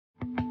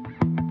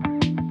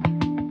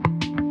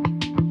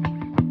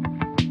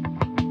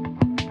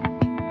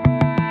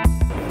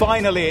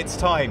Finally, it's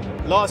time.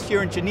 Last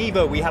year in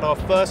Geneva, we had our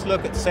first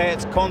look at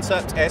Seat's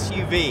concept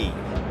SUV.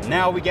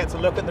 Now we get to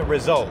look at the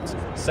result,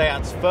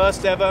 Seat's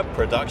first ever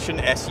production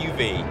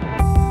SUV.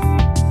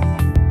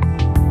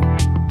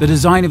 The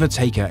design of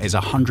Ateca is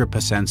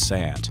 100%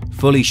 Seat,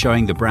 fully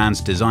showing the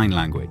brand's design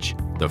language.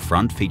 The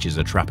front features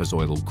a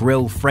trapezoidal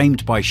grille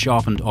framed by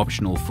sharpened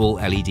optional full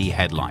LED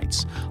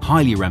headlights,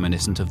 highly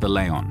reminiscent of the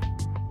Leon.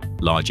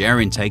 Large air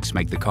intakes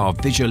make the car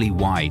visually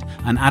wide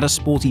and add a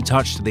sporty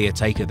touch to the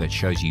Ateca that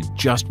shows you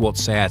just what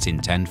Seat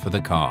intend for the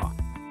car.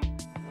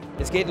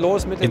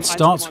 It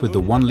starts with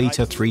the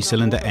 1-litre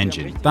 3-cylinder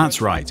engine.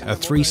 That's right, a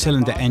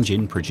 3-cylinder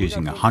engine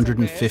producing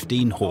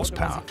 115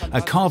 horsepower.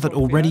 A car that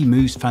already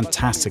moves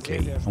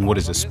fantastically, and what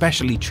is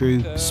especially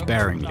true,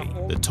 sparingly.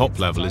 The top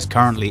level is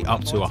currently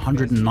up to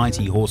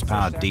 190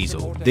 horsepower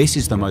diesel. This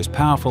is the most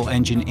powerful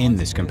engine in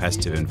this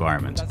competitive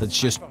environment. That's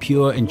just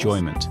pure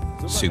enjoyment.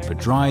 Super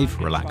drive,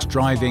 relaxed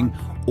driving,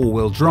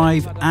 all-wheel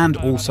drive, and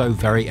also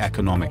very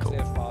economical.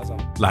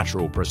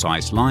 Lateral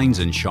precise lines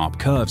and sharp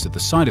curves at the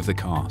side of the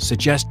car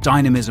suggest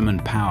dynamism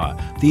and power.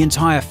 The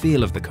entire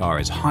feel of the car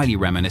is highly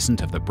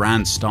reminiscent of the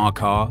brand's star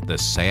car, the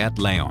Seat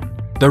Leon.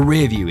 The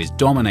rear view is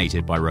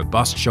dominated by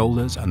robust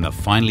shoulders and the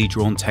finely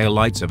drawn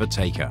taillights of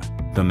Ateca.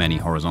 The many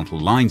horizontal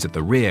lines at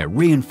the rear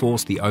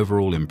reinforce the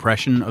overall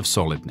impression of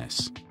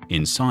solidness.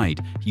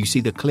 Inside, you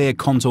see the clear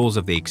contours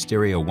of the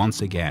exterior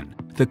once again.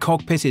 The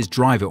cockpit is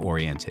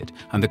driver-oriented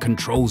and the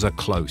controls are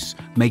close,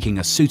 making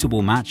a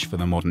suitable match for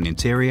the modern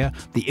interior.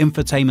 The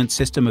infotainment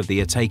system of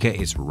the Ateca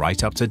is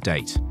right up to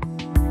date.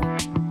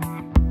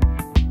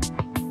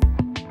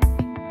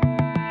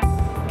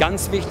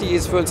 Connectivity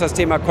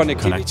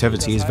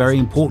is very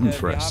important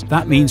for us.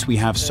 That means we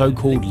have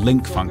so-called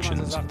link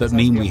functions that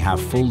mean we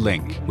have full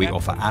link. We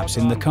offer apps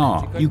in the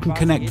car. You can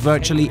connect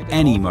virtually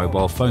any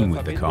mobile phone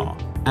with the car.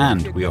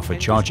 And we offer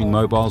charging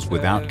mobiles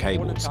without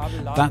cables.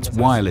 That's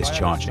wireless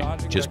charging.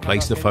 Just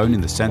place the phone in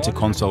the center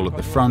console at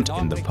the front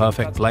in the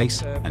perfect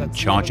place and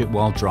charge it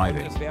while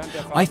driving.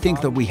 I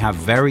think that we have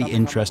very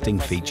interesting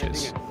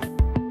features.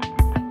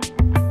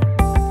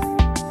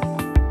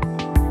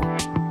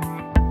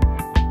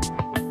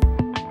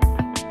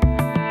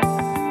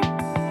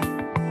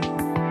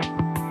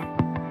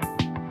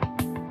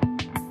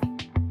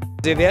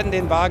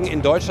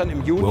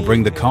 We'll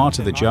bring the car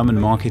to the German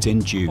market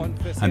in June,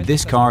 and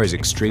this car is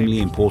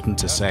extremely important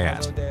to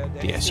Seat.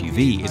 The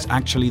SUV is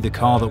actually the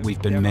car that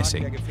we've been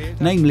missing,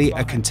 namely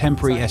a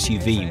contemporary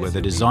SUV where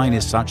the design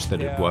is such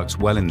that it works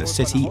well in the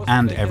city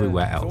and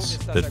everywhere else,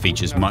 that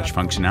features much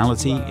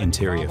functionality,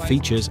 interior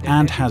features,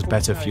 and has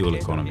better fuel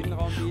economy.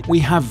 We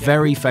have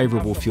very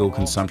favorable fuel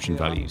consumption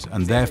values,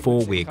 and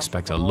therefore we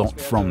expect a lot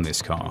from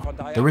this car.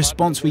 The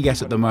response we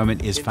get at the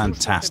moment is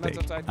fantastic,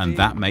 and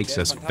that makes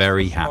us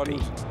very happy.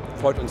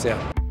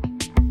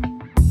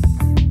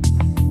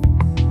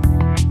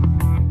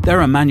 There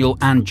are manual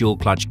and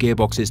dual-clutch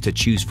gearboxes to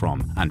choose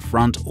from, and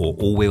front or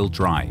all-wheel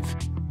drive.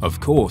 Of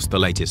course, the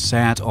latest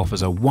Seat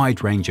offers a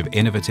wide range of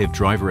innovative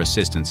driver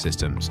assistance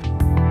systems.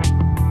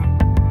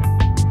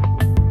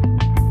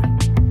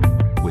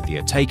 With the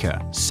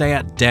Ateca,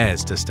 Seat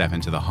dares to step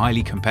into the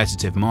highly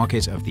competitive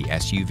market of the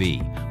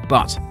SUV,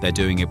 but they're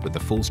doing it with the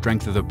full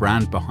strength of the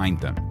brand behind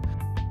them.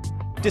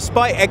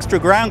 Despite extra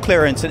ground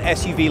clearance and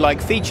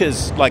SUV-like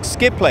features like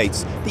skid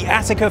plates, the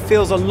Ateca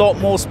feels a lot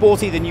more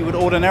sporty than you would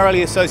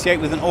ordinarily associate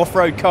with an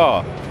off-road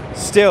car.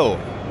 Still,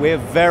 we're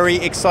very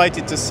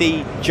excited to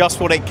see just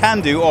what it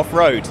can do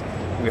off-road.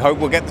 We hope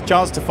we'll get the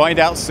chance to find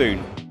out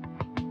soon.